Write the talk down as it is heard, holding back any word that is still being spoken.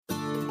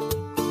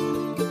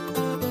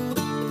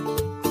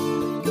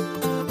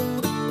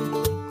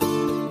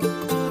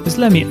This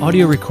let me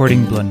audio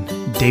recording blun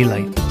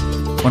Daylight.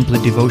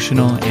 Wanpela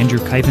devotional Andrew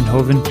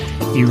Kuyvenhoven,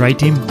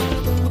 Ritim,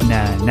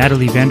 na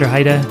Natalie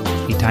Vanderheide,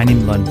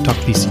 Taim blun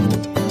Tokpisen.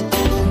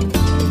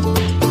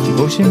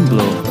 Devotion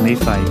blow May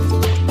 5.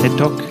 Head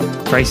talk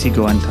Krais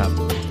Go Antap.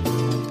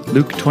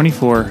 Luke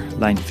 24,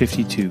 line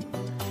 52.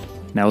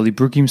 Naoli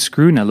brukim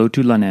skru na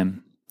lotu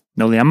wanem.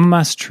 Naoli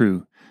amamas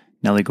true.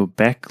 Naoli go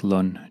back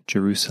lon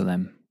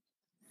Jerusalem.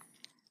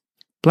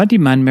 Planti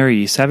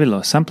manmeri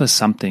savilo SAMPELA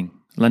TINGTIng.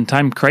 Lon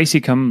Taim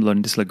Krais come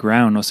lon dispela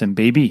graun Olsem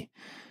bebi.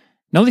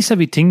 Naoli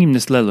tingim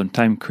lon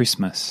Taim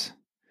Krismas.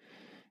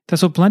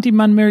 Tasol Planti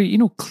manmeri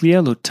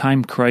klia lo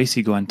Taim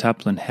Krais Go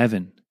Antap lon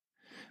heven.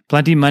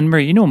 Planti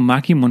manmeri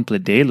makim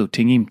wanpela lo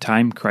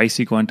Taim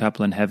Krais Go Antap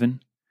lon heven.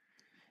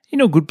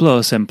 Gutpela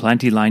Olsem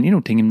Planti lain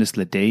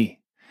tingim day.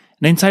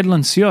 Na insait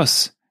lon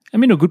sios.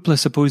 Gutpela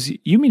suppose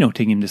Yumi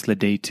tingim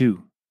day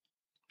too.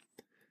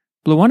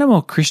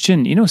 Wanem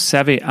Kristen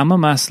save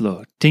amamas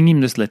lo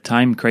tingim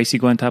Taim Krais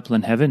Go Antap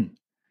lon heven.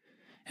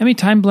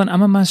 Taim blan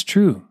amamas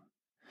true.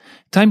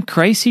 Taim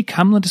Krais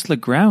come lon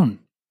graun.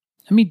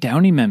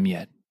 Downy mem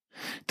yet.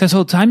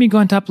 Tasol Taim Go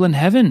Antap lon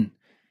heven.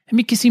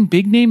 Kissim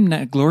big name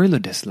na glory lo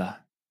disla.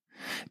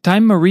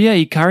 Taim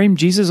Maria karim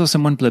Jesus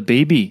Olsem wanpela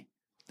bebi.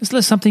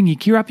 Disla something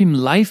kirapim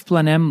life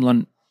wanem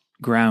lon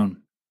graun.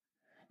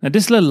 Na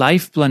disla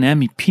life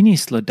wanem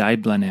pinis lo die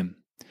wanem.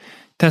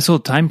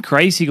 Tasol Taim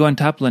Krais Go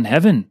Antap lon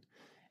heven.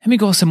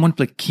 Go Olsem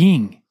wanpela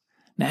king.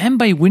 Na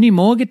by winnie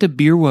mo get the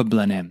birwa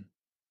wanem.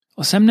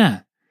 Olsem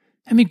na.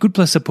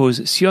 Gutpela suppose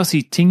sios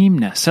tingim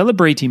na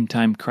celebrate him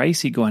Taim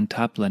Krais Go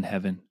Antap lon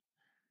heven.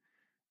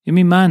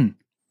 Yumi man.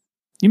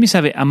 Yumi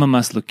save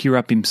amamas lo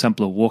kirapim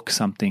sampla walk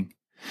something.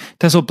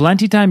 Tasol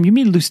Planti time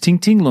Yumi lose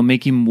tingting lo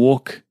make him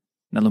walk.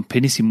 Na lon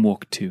penis him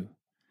walk too.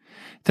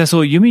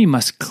 Tasol Yumi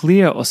must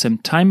clear Olsem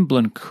Taim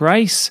blon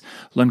Krais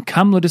lon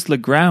kam lo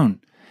dispela graun.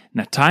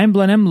 Na Taim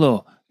blanem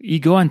lo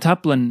Go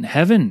Antap lon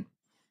heven.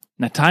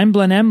 Na Taim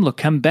blanem lo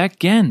come back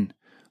again.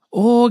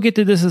 Oh, get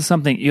to this is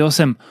something.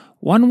 Olsem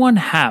one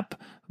hap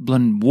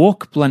blon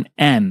walk blon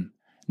em.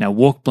 Now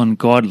walk blon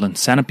God lon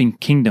sanaping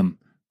kingdom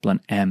blon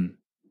em.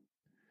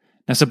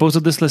 Now suppose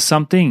this is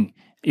something.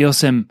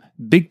 Olsem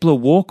big blo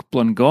walk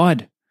blon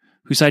God.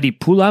 Who said he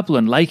pull up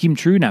blon like him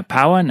true na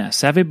power na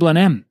save blon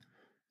em.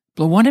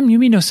 Blo wanem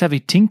Yumi no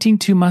save ting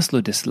too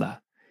maslo disla.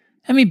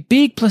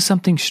 Big plus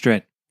something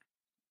stret.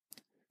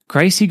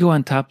 Krais Go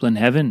Antap blon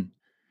heven.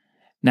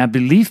 Now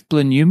belief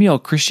blon Yumi or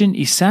Christian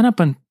isan up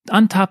on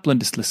antap blon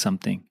disla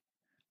something.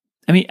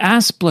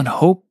 Ask blon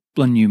hope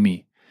blon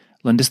Yumi.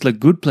 Blon disla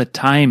gutpela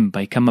time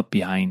by come up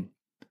behind.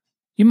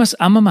 You must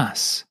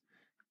amamas.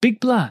 Big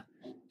bla.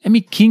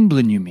 King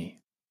blon Yumi.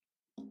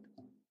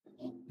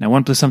 Now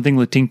wanpela something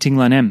lo ting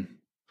lanem.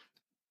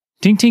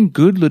 Ting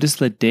good lo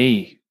disla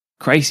day.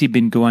 Krais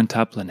bin Go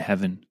Antap lon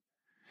heven.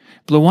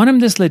 Blo wanem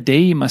disla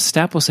day must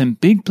stap Olsem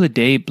big pla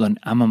day blon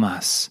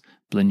amamas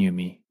blon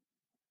Yumi.